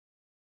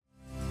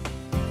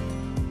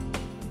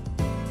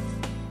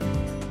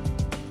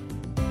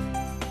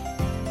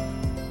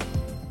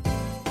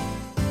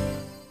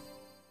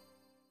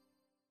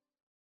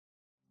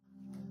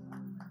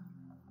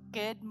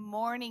Good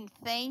morning.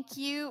 Thank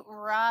you,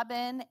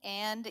 Robin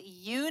and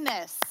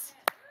Eunice.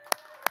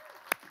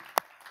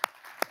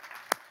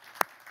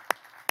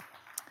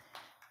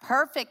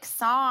 Perfect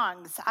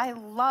songs. I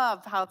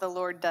love how the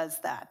Lord does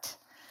that.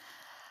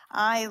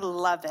 I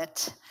love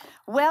it.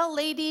 Well,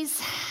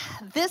 ladies,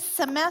 this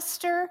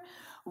semester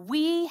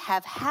we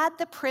have had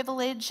the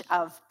privilege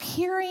of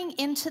peering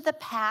into the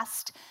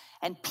past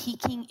and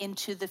peeking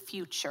into the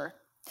future.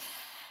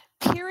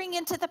 Peering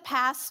into the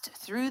past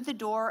through the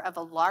door of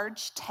a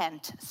large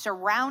tent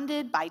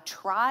surrounded by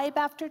tribe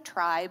after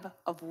tribe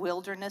of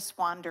wilderness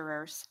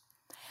wanderers.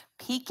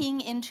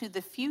 Peeking into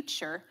the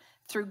future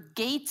through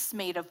gates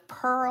made of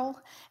pearl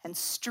and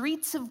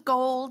streets of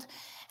gold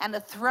and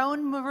a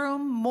throne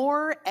room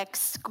more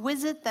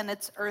exquisite than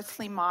its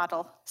earthly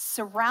model,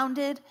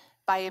 surrounded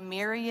by a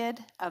myriad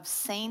of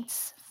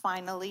saints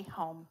finally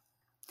home.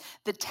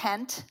 The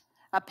tent,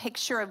 a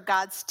picture of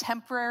God's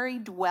temporary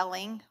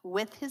dwelling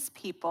with his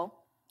people.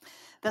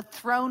 The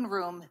throne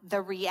room,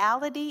 the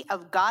reality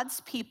of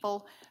God's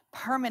people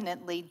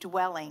permanently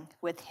dwelling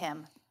with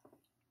him.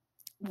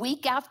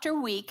 Week after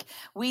week,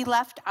 we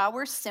left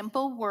our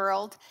simple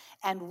world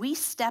and we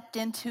stepped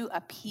into a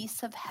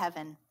piece of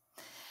heaven.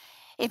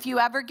 If you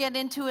ever get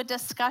into a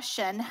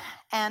discussion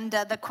and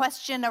the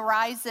question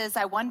arises,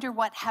 I wonder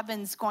what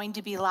heaven's going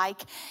to be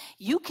like,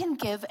 you can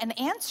give an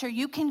answer.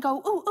 You can go,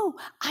 ooh,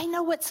 I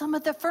know what some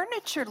of the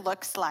furniture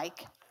looks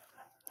like.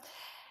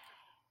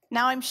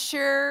 Now, I'm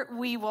sure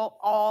we will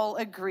all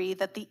agree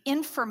that the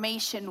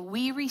information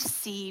we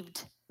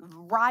received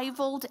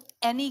rivaled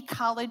any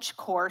college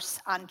course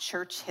on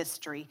church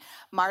history.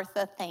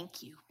 Martha,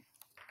 thank you.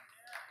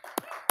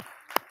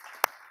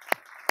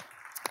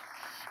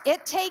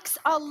 It takes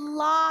a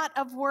lot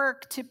of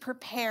work to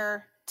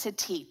prepare to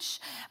teach.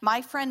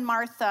 My friend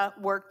Martha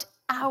worked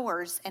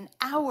hours and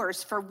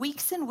hours for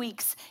weeks and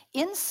weeks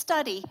in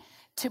study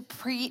to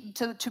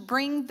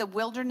bring the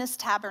Wilderness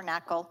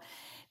Tabernacle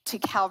to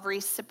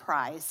Calvary's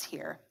Surprise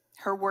here.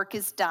 Her work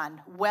is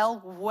done.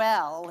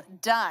 Well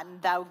done,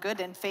 thou good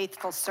and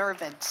faithful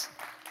servant.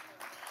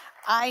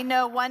 I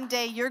know one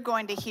day you're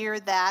going to hear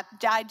that.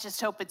 I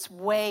just hope it's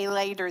way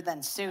later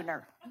than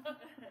sooner.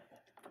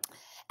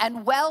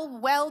 And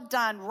well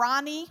done,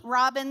 Ronnie,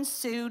 Robin,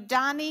 Sue,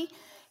 Donnie,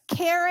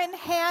 Karen,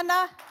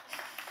 Hannah,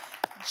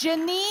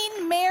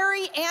 Janine,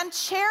 Mary, and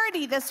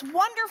Charity, this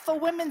wonderful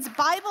women's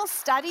Bible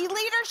study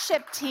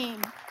leadership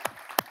team.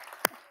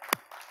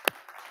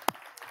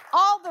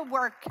 All the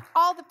work,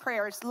 all the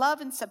prayers,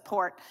 love and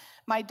support,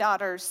 my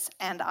daughters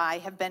and I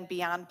have been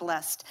beyond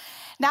blessed.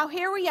 Now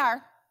here we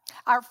are,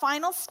 our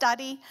final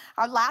study,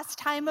 our last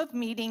time of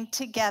meeting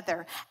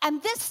together.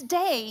 And this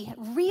day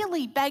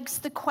really begs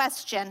the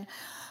question,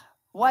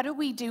 what do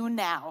we do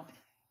now?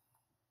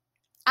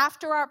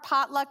 After our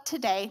potluck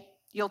today,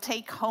 you'll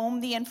take home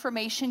the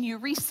information you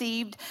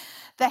received,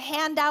 the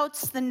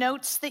handouts, the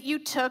notes that you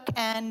took,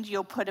 and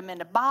you'll put them in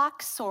a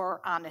box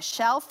or on a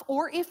shelf,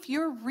 or if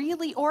you're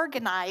really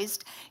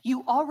organized,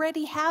 you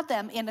already have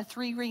them in a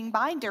 3-ring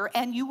binder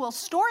and you will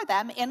store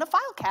them in a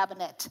file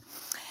cabinet.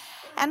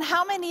 And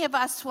how many of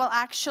us will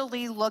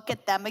actually look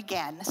at them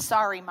again?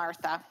 Sorry,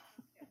 Martha.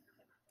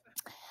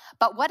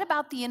 But what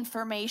about the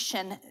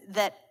information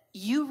that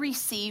you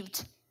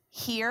received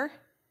here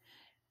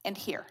and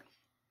here?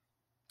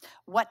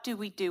 What do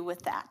we do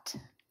with that?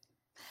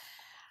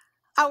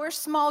 Our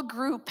small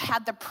group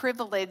had the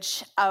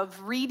privilege of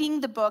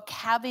reading the book,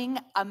 Having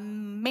a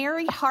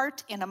Mary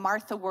Heart in a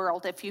Martha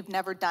World. If you've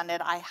never done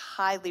it, I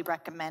highly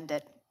recommend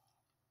it.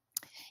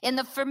 In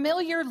the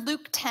familiar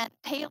Luke 10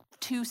 tale of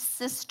 2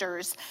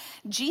 sisters,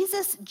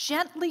 Jesus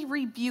gently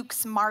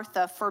rebukes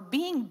Martha for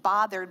being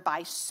bothered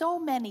by so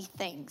many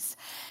things.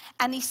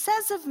 And he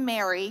says of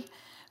Mary,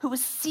 who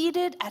was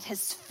seated at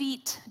his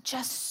feet,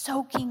 just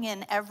soaking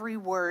in every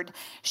word,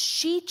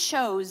 she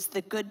chose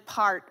the good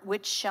part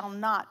which shall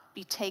not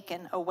be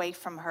taken away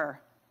from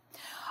her.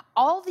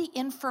 All the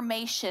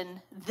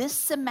information this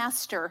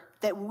semester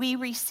that we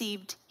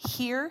received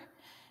here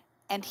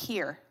and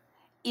here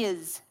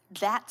is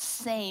that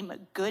same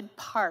good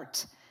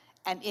part,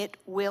 and it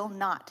will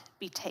not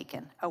be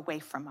taken away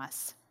from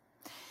us.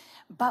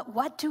 But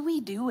what do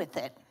we do with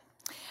it?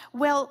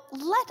 Well,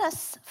 let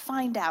us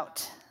find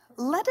out.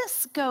 Let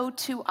us go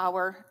to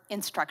our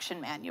instruction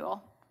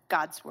manual,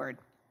 God's Word.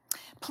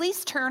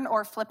 Please turn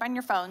or flip on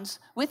your phones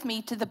with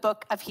me to the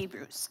book of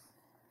Hebrews.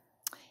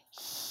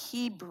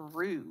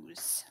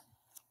 Hebrews.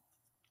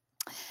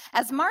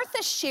 As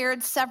Martha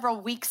shared several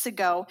weeks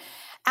ago,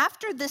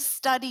 after this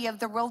study of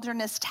the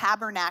Wilderness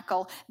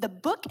Tabernacle, the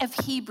book of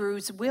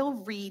Hebrews will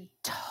read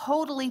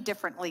totally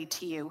differently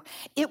to you.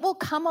 It will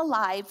come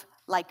alive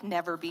like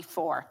never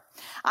before.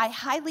 I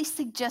highly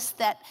suggest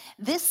that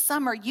this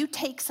summer you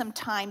take some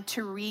time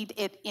to read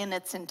it in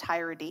its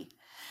entirety.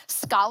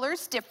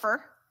 Scholars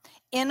differ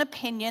in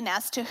opinion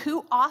as to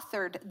who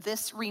authored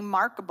this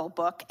remarkable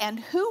book and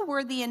who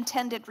were the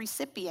intended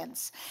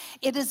recipients.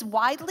 It is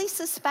widely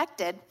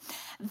suspected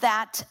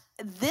that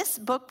this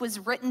book was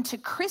written to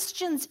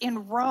Christians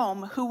in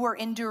Rome who were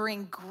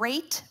enduring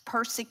great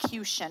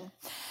persecution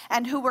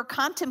and who were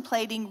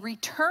contemplating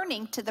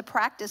returning to the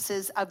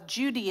practices of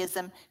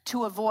Judaism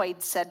to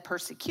avoid said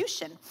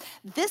persecution.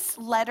 This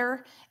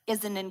letter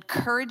is an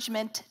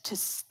encouragement to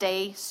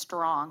stay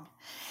strong.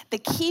 The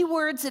key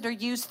words that are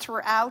used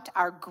throughout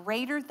are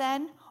greater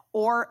than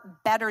or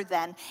better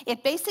than.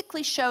 It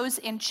basically shows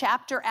in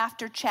chapter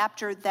after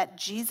chapter that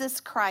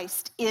Jesus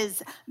Christ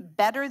is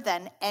better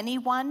than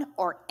anyone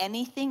or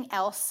anything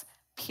else,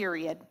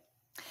 period.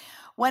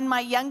 When my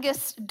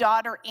youngest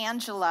daughter,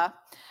 Angela,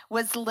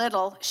 was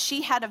little,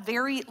 she had a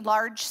very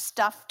large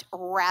stuffed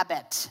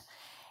rabbit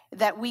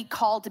that we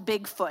called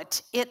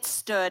Bigfoot. It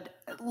stood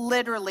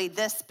literally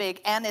this big,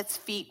 and its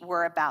feet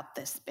were about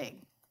this big.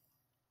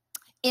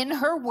 In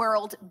her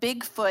world,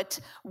 Bigfoot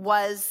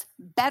was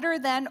better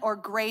than or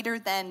greater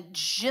than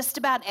just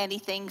about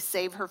anything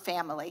save her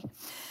family.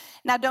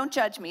 Now, don't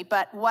judge me,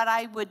 but what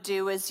I would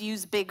do is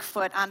use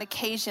Bigfoot on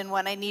occasion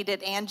when I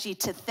needed Angie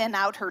to thin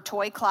out her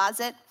toy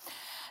closet.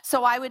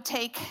 So I would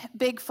take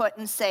Bigfoot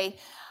and say,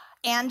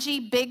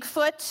 Angie,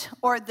 Bigfoot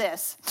or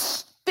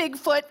this?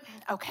 Bigfoot,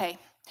 okay.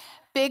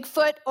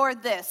 Bigfoot or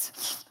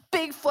this?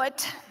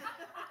 Bigfoot.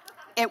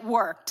 It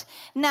worked.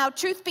 Now,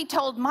 truth be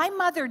told, my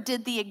mother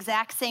did the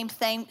exact same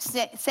thing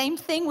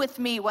with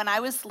me when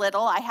I was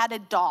little. I had a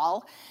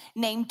doll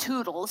named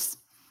Toodles.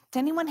 Does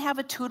anyone have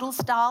a Toodles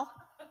doll?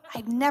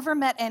 I've never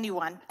met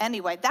anyone.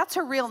 Anyway, that's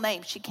her real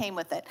name. She came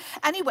with it.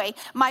 Anyway,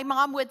 my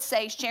mom would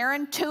say,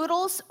 Sharon,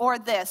 Toodles or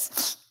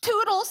this?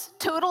 Toodles,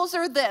 Toodles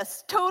or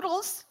this?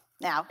 Toodles.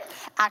 Now,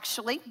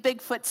 actually,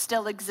 Bigfoot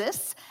still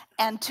exists,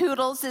 and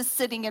Toodles is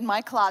sitting in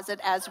my closet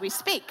as we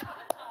speak.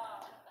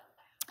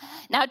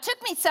 Now, it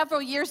took me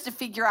several years to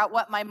figure out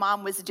what my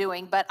mom was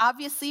doing, but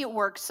obviously it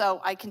worked,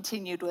 so I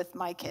continued with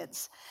my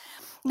kids.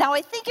 Now,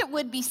 I think it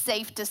would be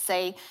safe to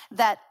say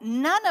that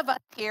none of us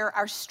here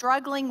are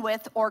struggling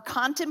with or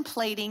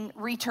contemplating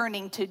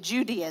returning to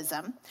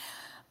Judaism,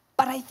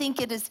 but I think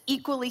it is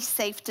equally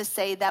safe to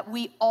say that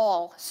we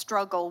all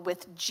struggle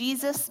with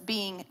Jesus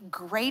being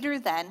greater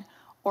than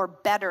or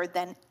better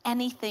than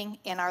anything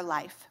in our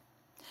life.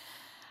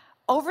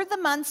 Over the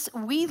months,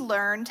 we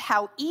learned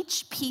how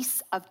each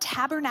piece of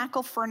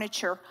tabernacle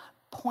furniture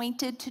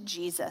pointed to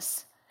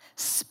Jesus,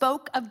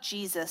 spoke of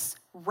Jesus,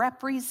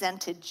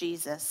 represented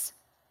Jesus.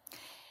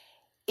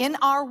 In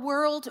our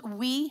world,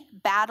 we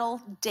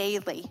battle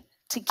daily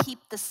to keep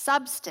the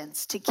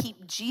substance, to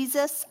keep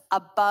Jesus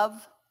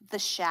above the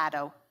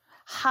shadow,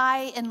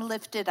 high and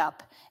lifted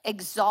up,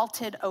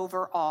 exalted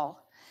over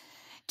all.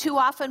 Too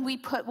often we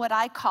put what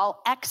I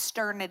call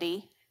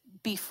externity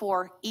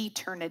before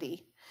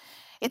eternity.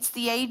 It's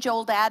the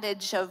age-old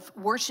adage of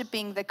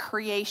worshiping the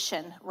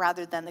creation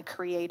rather than the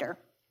creator.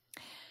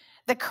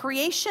 The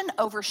creation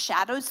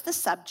overshadows the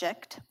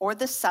subject or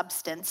the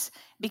substance,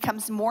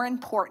 becomes more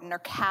important or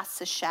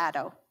casts a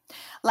shadow.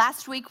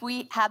 Last week,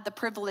 we had the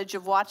privilege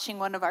of watching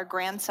one of our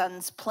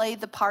grandsons play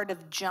the part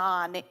of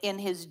John in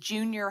his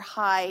junior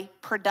high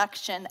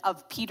production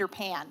of Peter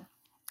Pan.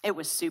 It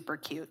was super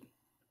cute.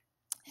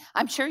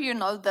 I'm sure you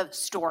know the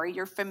story,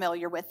 you're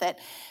familiar with it.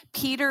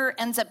 Peter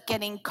ends up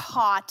getting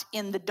caught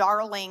in the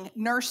Darling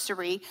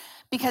nursery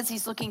because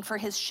he's looking for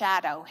his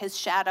shadow. His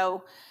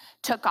shadow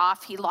took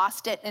off, he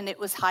lost it, and it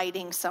was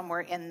hiding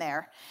somewhere in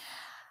there.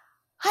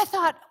 I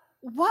thought,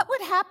 what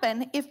would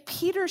happen if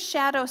Peter's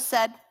shadow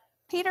said,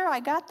 Peter, I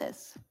got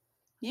this.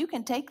 You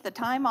can take the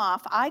time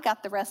off. I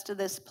got the rest of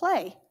this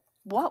play.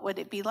 What would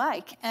it be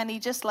like? And he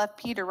just left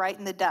Peter right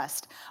in the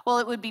dust. Well,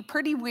 it would be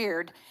pretty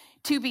weird.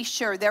 To be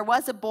sure, there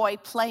was a boy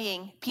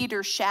playing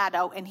Peter's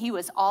shadow, and he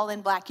was all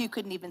in black. You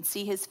couldn't even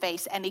see his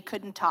face, and he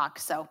couldn't talk.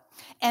 So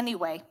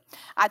anyway,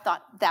 I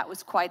thought that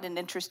was quite an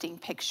interesting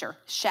picture.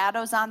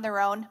 Shadows on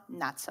their own,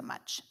 not so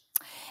much.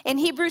 In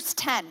Hebrews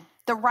 10,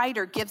 the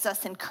writer gives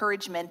us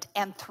encouragement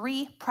and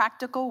 3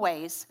 practical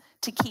ways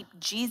to keep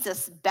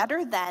Jesus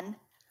better than,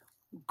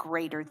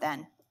 greater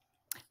than.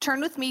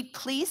 Turn with me,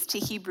 please, to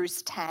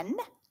Hebrews 10.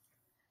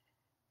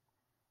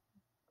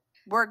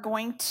 We're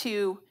going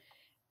to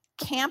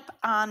camp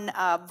on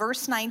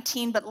verse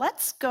 19, but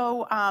let's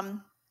go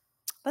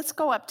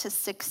up to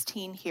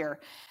 16 here.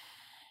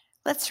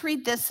 Let's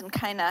read this and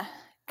kind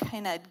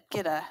of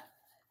get a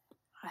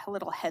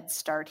little head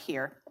start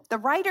here. The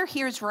writer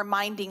here is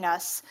reminding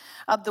us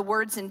of the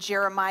words in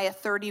Jeremiah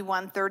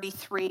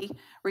 31:33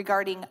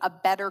 regarding a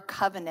better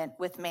covenant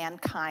with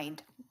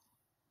mankind.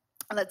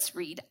 Let's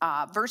read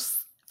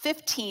verse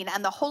 15.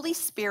 And the Holy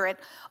Spirit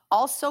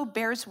also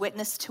bears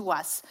witness to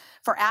us,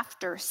 for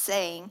after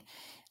saying,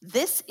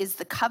 this is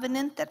the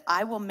covenant that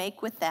I will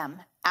make with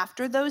them.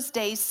 After those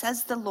days,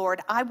 says the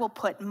Lord, I will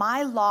put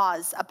my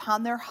laws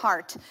upon their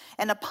heart,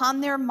 and upon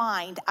their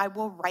mind I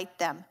will write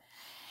them.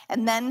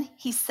 And then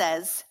he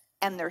says,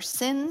 and their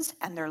sins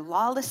and their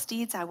lawless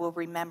deeds I will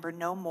remember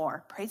no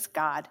more. Praise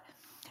God.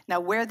 Now,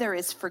 where there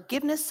is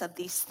forgiveness of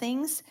these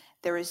things,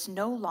 there is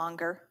no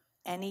longer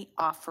any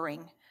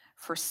offering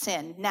for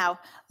sin. Now,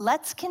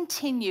 let's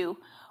continue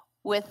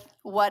with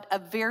what a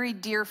very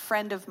dear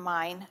friend of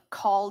mine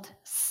called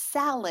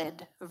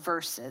salad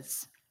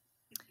verses.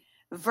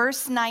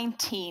 Verse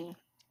 19.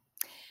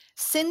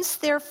 Since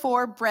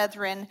therefore,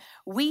 brethren,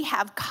 we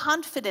have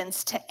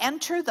confidence to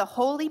enter the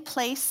holy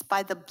place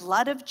by the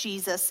blood of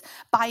Jesus,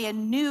 by a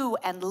new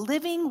and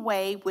living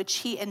way which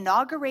he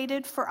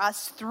inaugurated for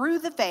us through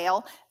the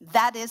veil,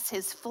 that is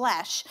his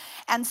flesh.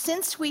 And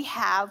since we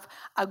have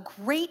a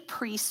great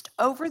priest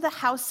over the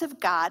house of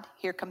God,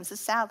 here comes the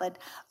salad,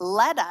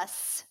 let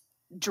us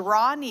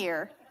draw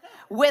near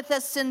with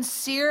a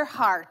sincere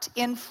heart,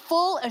 in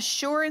full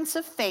assurance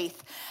of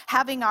faith,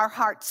 having our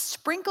hearts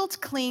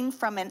sprinkled clean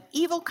from an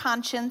evil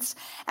conscience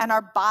and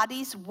our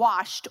bodies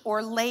washed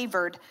or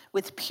lavered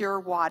with pure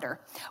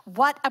water.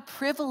 What a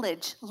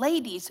privilege.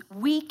 Ladies,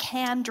 we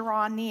can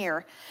draw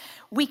near.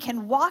 We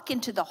can walk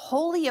into the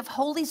Holy of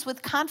Holies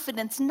with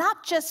confidence,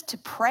 not just to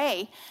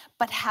pray,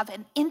 but have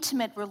an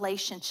intimate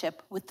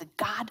relationship with the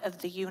God of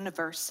the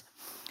universe.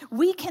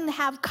 We can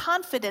have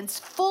confidence,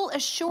 full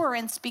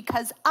assurance,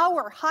 because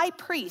our high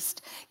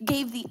priest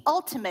gave the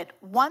ultimate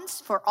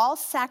once for all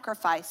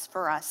sacrifice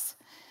for us.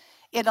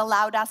 It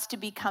allowed us to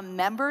become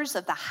members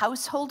of the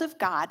household of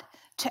God,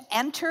 to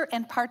enter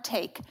and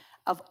partake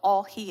of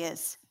all he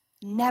is.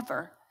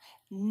 Never,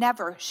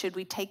 never should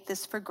we take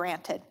this for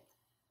granted.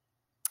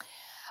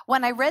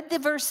 When I read the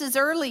verses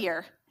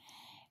earlier,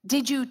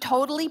 did you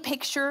totally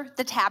picture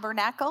the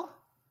tabernacle?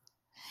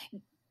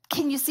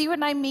 Can you see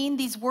what I mean?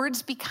 These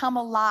words become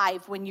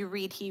alive when you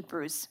read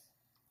Hebrews.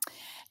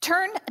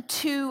 Turn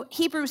to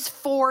Hebrews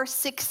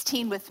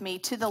 4:16 with me,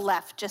 to the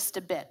left just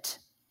a bit.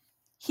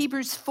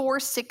 Hebrews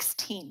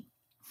 4:16.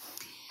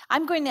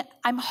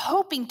 I'm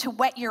hoping to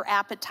whet your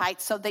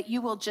appetite so that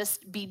you will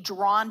just be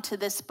drawn to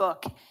this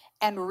book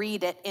and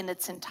read it in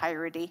its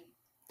entirety.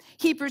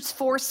 Hebrews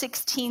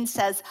 4:16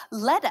 says,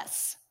 "Let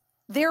us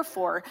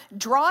therefore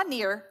draw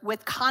near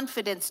with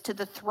confidence to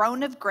the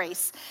throne of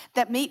grace,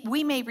 that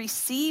we may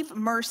receive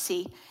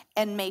mercy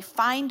and may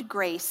find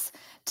grace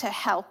to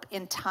help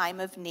in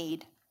time of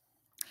need."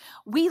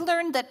 We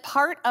learned that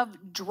part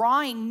of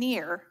drawing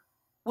near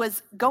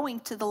was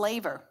going to the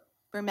laver.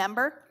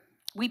 Remember?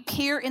 We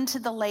peer into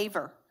the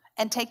laver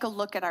and take a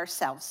look at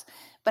ourselves.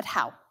 But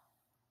how?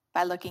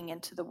 By looking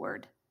into the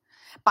Word.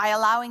 By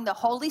allowing the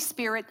Holy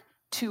Spirit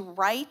to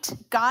write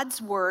God's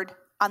Word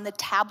on the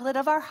tablet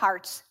of our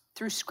hearts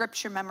through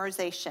scripture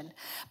memorization,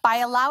 by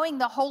allowing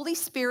the Holy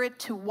Spirit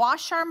to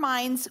wash our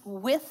minds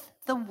with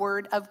the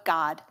Word of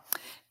God.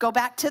 Go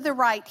back to the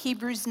right,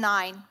 Hebrews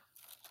 9.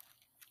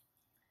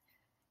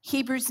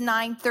 Hebrews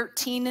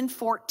 9:13 and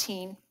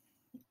 14.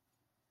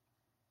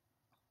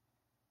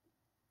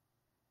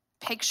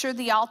 Picture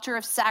the altar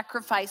of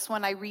sacrifice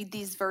when I read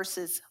these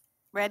verses.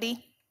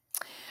 Ready?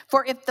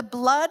 "For if the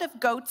blood of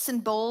goats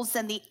and bulls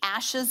and the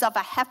ashes of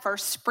a heifer,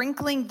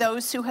 sprinkling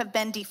those who have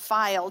been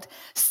defiled,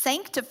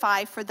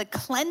 sanctify for the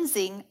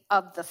cleansing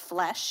of the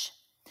flesh,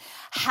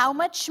 how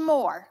much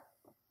more,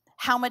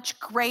 how much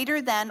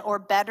greater than or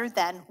better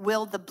than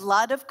will the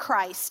blood of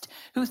Christ,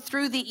 who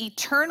through the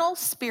eternal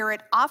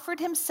Spirit offered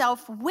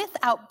himself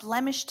without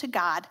blemish to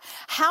God,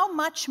 how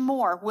much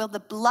more will the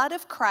blood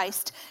of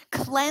Christ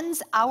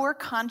cleanse our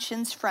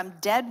conscience from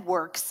dead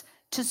works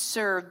to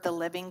serve the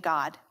living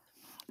God?"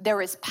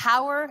 There is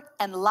power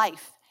and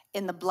life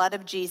in the blood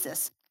of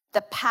Jesus.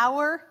 The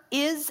power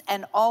is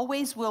and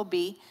always will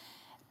be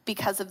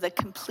because of the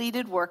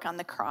completed work on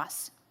the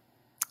cross.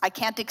 I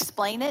can't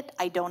explain it.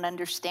 I don't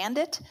understand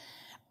it,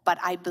 but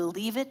I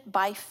believe it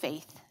by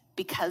faith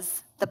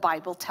because the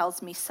Bible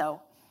tells me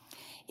so.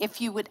 If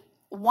you would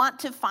want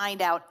to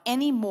find out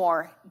any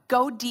more,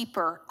 go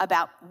deeper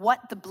about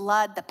what the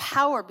blood, the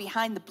power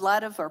behind the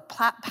blood of, or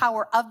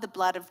power of the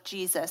blood of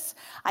Jesus,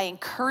 I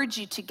encourage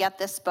you to get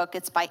this book.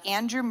 It's by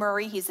Andrew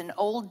Murray. He's an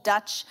old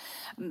Dutch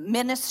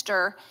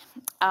minister,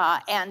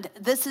 and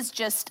this is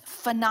just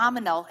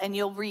phenomenal, and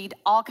you'll read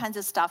all kinds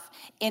of stuff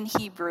in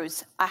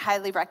Hebrews. I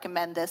highly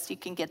recommend this. You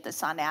can get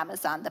this on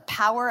Amazon. The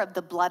Power of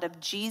the Blood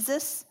of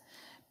Jesus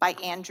by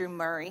Andrew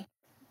Murray.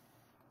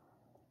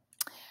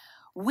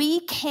 We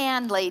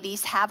can,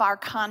 ladies, have our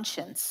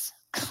conscience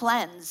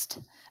cleansed,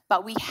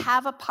 but we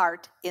have a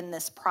part in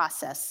this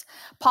process.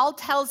 Paul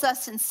tells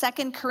us in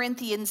 2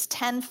 Corinthians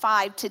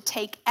 10:5 to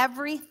take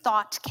every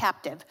thought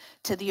captive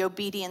to the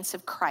obedience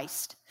of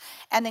Christ.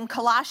 And in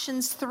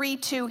Colossians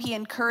 3:2, he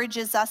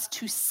encourages us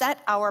to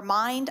set our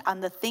mind on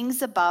the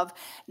things above,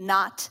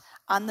 not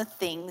on the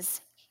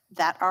things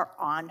that are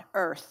on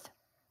earth.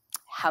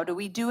 How do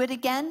we do it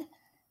again?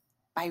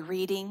 By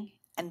reading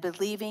and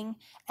believing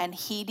and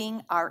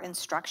heeding our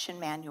instruction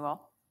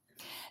manual.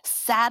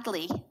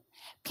 Sadly,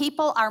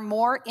 people are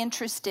more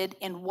interested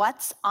in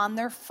what's on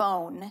their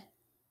phone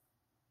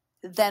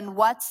than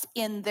what's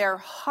in their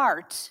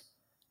heart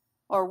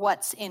or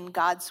what's in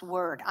God's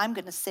word. I'm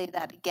going to say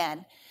that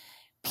again.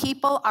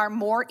 People are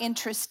more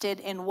interested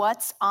in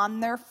what's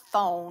on their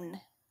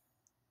phone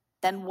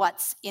than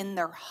what's in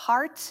their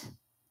heart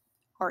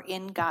or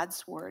in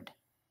God's word.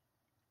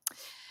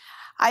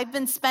 I've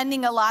been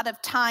spending a lot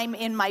of time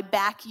in my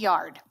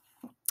backyard.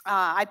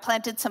 I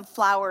planted some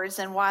flowers,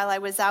 and while I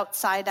was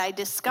outside, I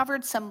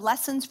discovered some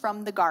lessons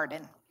from the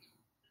garden.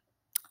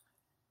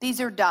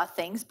 These are duh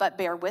things, but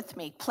bear with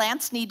me.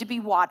 Plants need to be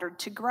watered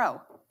to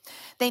grow.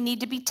 They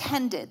need to be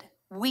tended,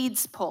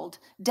 weeds pulled,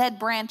 dead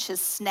branches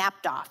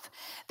snapped off.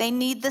 They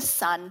need the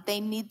sun, they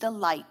need the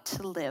light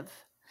to live.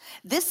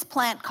 This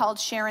plant called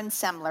Sharon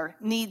Semler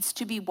needs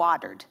to be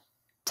watered,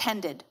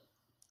 tended,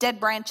 dead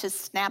branches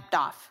snapped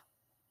off,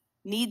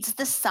 needs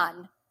the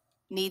sun,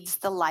 needs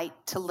the light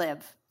to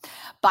live.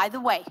 By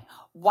the way,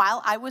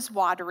 while I was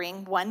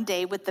watering one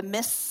day with the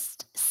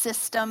mist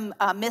setting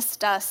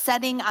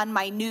on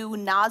my new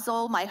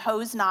nozzle, my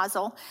hose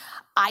nozzle,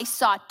 I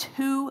saw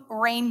 2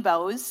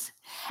 rainbows,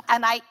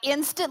 and I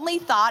instantly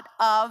thought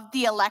of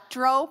the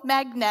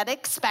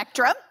electromagnetic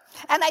spectrum,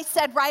 and I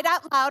said right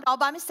out loud, all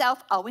by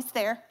myself, always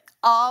there,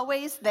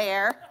 always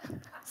there.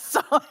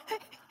 So,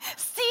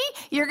 see,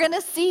 you're going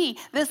to see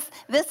this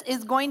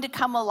is going to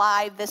come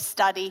alive, this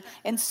study,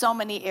 in so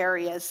many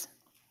areas.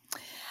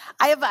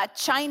 I have a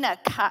china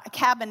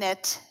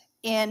cabinet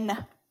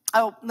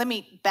let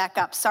me back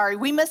up, sorry.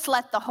 We must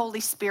let the Holy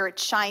Spirit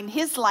shine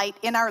his light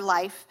in our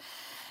life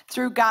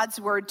through God's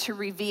word to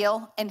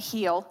reveal and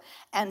heal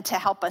and to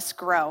help us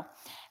grow.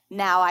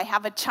 Now, I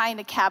have a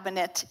china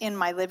cabinet in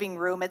my living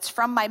room. It's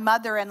from my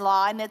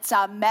mother-in-law, and it's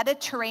a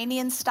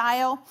Mediterranean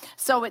style.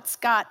 So it's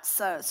got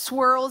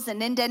swirls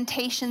and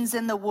indentations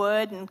in the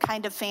wood and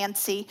kind of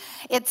fancy.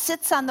 It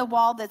sits on the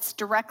wall that's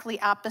directly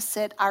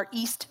opposite our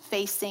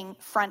east-facing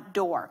front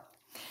door.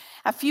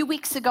 A few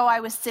weeks ago, I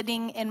was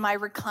sitting in my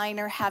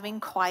recliner having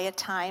quiet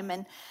time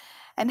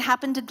and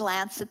happened to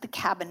glance at the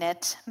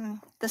cabinet.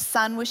 The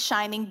sun was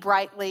shining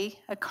brightly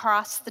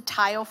across the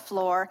tile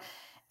floor,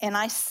 and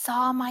I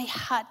saw my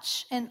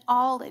hutch in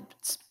all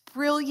its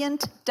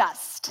brilliant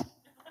dust.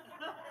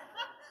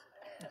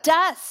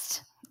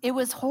 Dust. It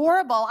was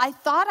horrible. I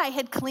thought I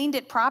had cleaned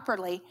it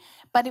properly,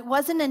 but it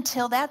wasn't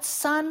until that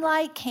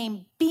sunlight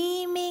came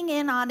beaming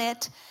in on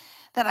it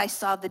that I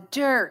saw the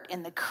dirt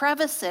in the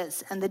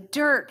crevices and the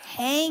dirt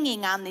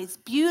hanging on these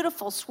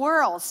beautiful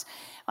swirls.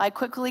 I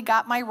quickly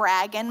got my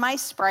rag and my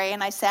spray,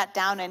 and I sat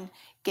down and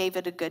gave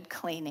it a good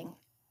cleaning.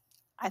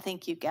 I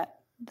think you get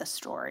the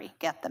story,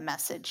 get the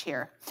message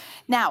here.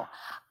 Now,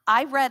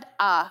 I read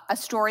a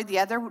story the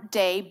other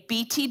day,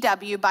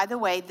 BTW, by the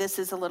way, this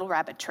is a little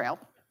rabbit trail.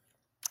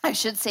 I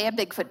should say a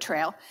Bigfoot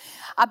trail,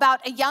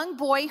 about a young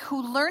boy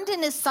who learned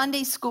in his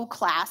Sunday school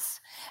class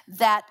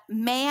that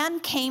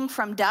man came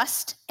from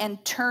dust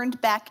and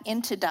turned back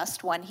into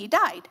dust when he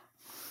died.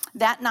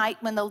 That night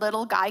when the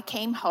little guy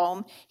came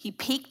home, he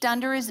peeked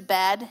under his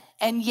bed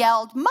and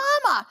yelled,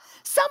 "Mama,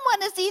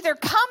 someone is either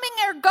coming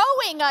or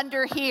going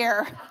under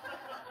here."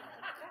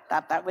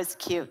 Thought that was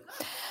cute.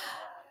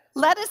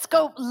 Let us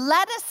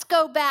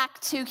go back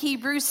to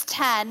Hebrews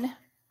 10,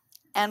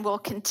 and we'll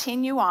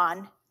continue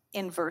on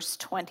in verse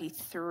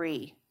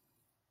 23.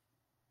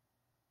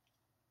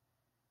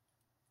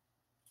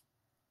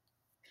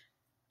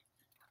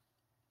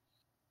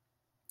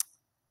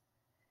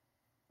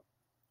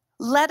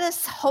 Let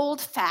us hold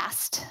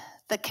fast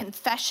the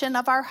confession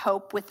of our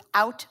hope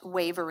without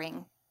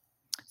wavering,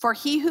 for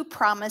he who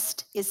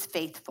promised is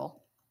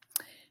faithful.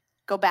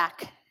 Go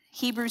back,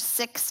 Hebrews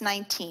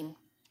 6:19,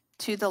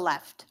 to the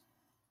left.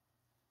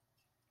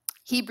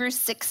 Hebrews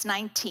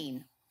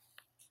 6:19.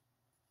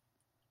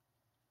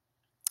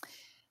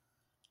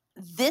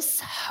 This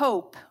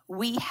hope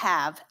we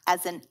have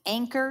as an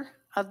anchor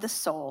of the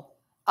soul,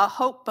 a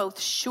hope both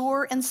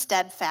sure and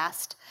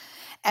steadfast,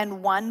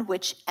 and one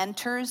which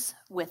enters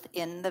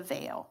within the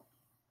veil.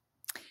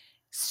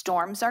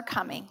 Storms are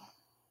coming.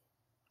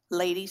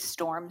 Ladies,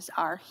 storms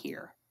are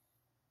here.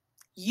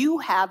 You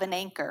have an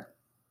anchor.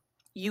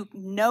 You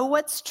know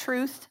what's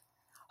truth.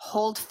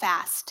 Hold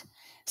fast.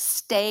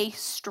 Stay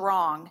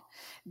strong.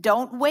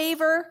 Don't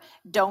waver.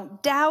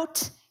 Don't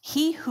doubt.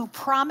 He who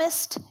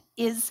promised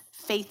is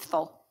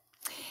faithful.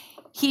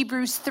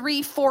 Hebrews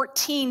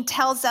 3:14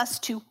 tells us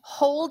to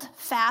hold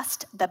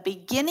fast the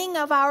beginning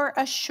of our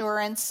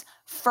assurance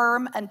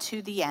firm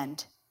unto the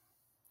end.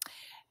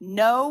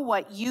 Know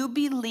what you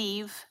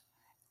believe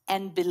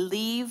and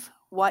believe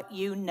what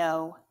you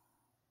know.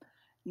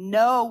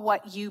 Know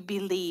what you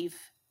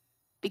believe.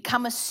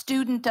 Become a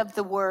student of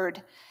the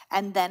word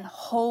and then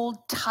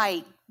hold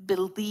tight,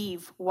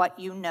 believe what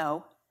you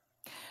know.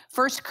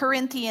 1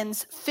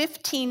 Corinthians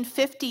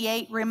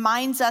 15:58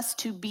 reminds us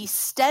to be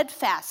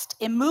steadfast,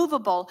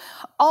 immovable,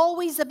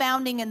 always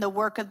abounding in the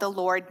work of the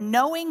Lord,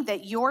 knowing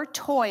that your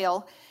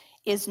toil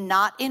is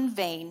not in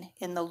vain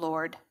in the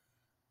Lord.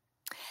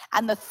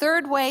 And the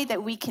third way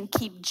that we can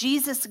keep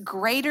Jesus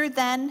greater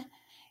than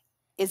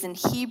is in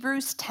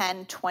Hebrews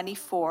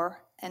 10:24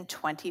 and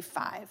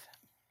 25.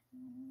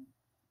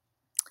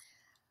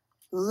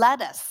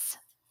 Let us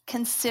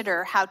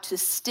consider how to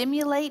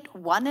stimulate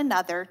one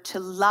another to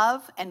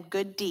love and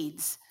good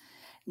deeds,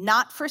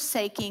 not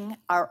forsaking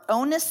our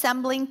own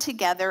assembling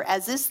together,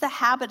 as is the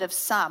habit of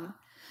some,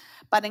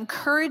 but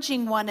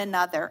encouraging one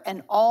another,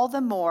 and all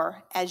the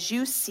more as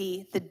you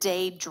see the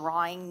day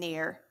drawing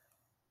near.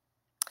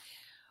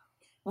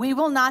 We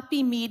will not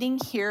be meeting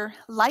here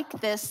like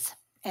this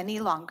any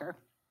longer.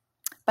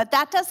 But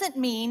that doesn't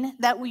mean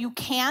that you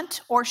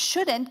can't or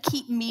shouldn't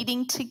keep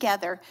meeting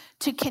together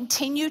to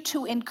continue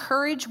to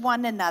encourage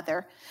one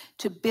another,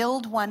 to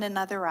build one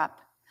another up.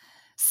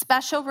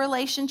 Special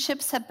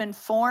relationships have been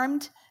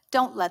formed.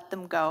 Don't let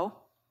them go.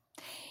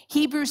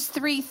 Hebrews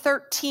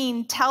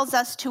 3:13 tells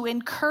us to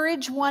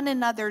encourage one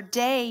another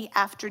day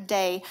after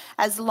day,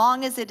 as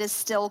long as it is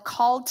still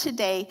called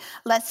today,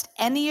 lest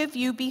any of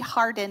you be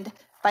hardened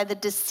by the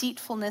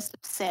deceitfulness of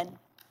sin.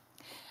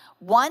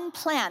 One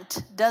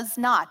plant does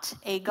not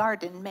a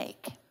garden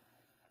make.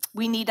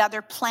 We need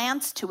other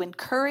plants to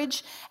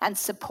encourage and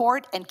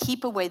support and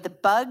keep away the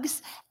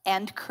bugs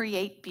and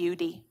create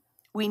beauty.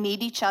 We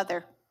need each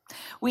other.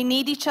 We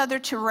need each other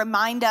to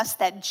remind us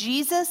that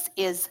Jesus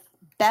is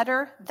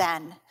better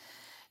than,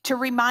 to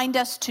remind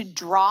us to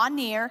draw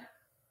near,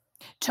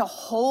 to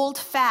hold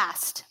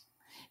fast,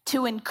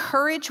 to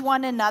encourage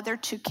one another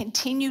to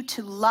continue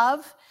to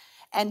love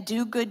and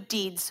do good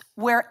deeds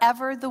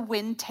wherever the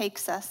wind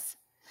takes us.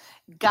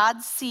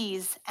 God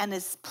sees and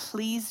is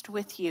pleased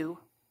with you.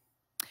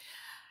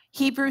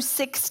 Hebrews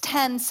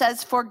 6:10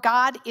 says, "For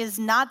God is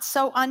not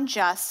so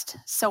unjust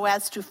so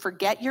as to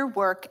forget your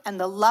work and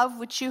the love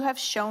which you have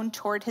shown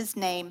toward his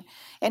name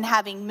in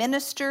having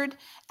ministered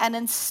and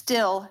in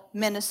still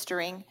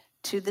ministering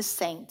to the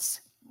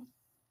saints."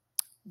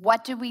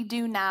 What do we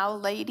do now,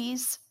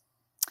 ladies?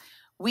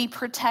 We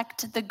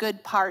protect the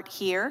good part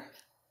here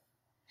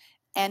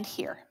and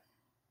here.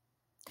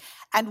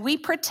 And we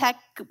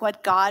protect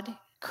what God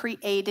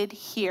created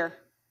here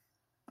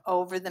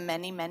over the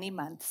many, many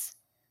months.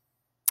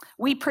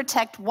 We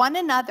protect one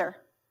another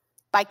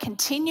by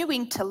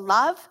continuing to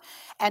love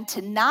and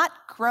to not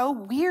grow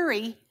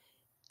weary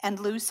and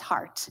lose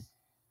heart.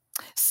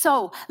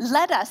 So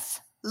let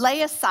us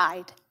lay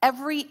aside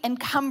every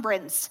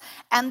encumbrance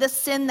and the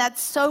sin that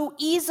so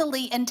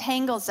easily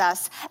entangles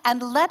us,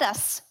 and let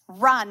us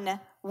run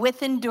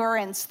with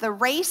endurance the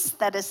race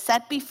that is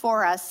set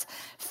before us,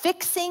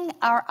 fixing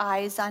our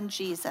eyes on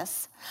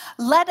Jesus.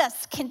 Let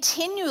us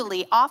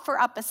continually offer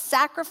up a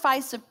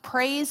sacrifice of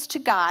praise to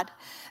God,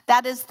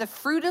 that is the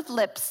fruit of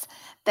lips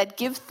that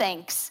give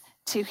thanks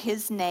to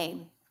his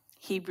name.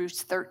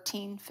 Hebrews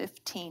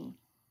 13:15.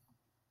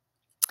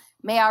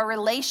 May our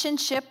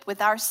relationship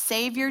with our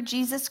Savior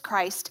Jesus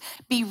Christ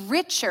be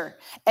richer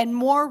and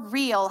more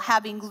real,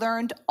 having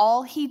learned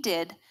all he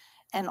did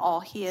and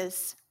all he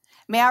is.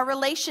 May our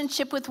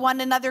relationship with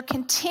one another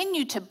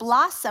continue to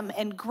blossom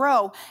and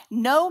grow,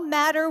 no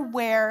matter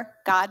where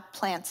God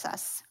plants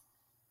us.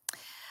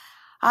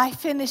 I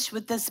finish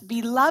with this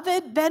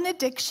beloved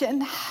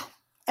benediction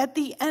at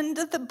the end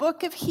of the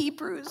book of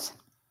Hebrews.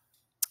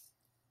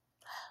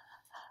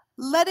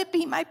 Let it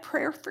be my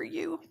prayer for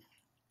you.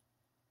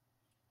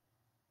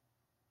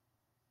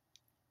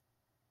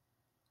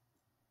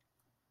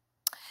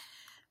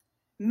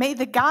 May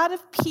the God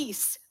of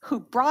peace, who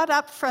brought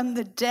up from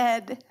the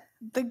dead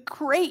the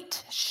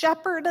great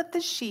shepherd of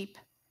the sheep,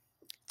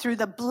 through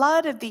the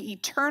blood of the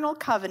eternal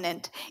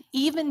covenant,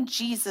 even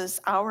Jesus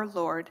our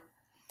Lord,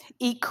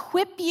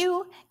 equip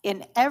you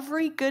in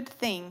every good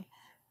thing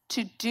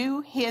to do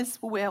his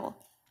will,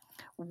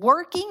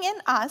 working in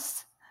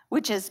us,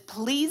 which is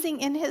pleasing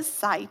in his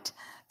sight,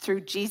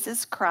 through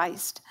Jesus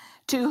Christ,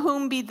 to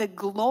whom be the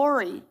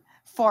glory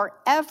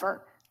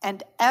forever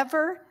and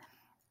ever.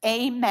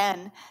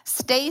 Amen.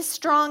 Stay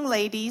strong,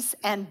 ladies,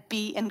 and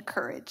be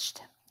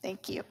encouraged.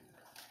 Thank you.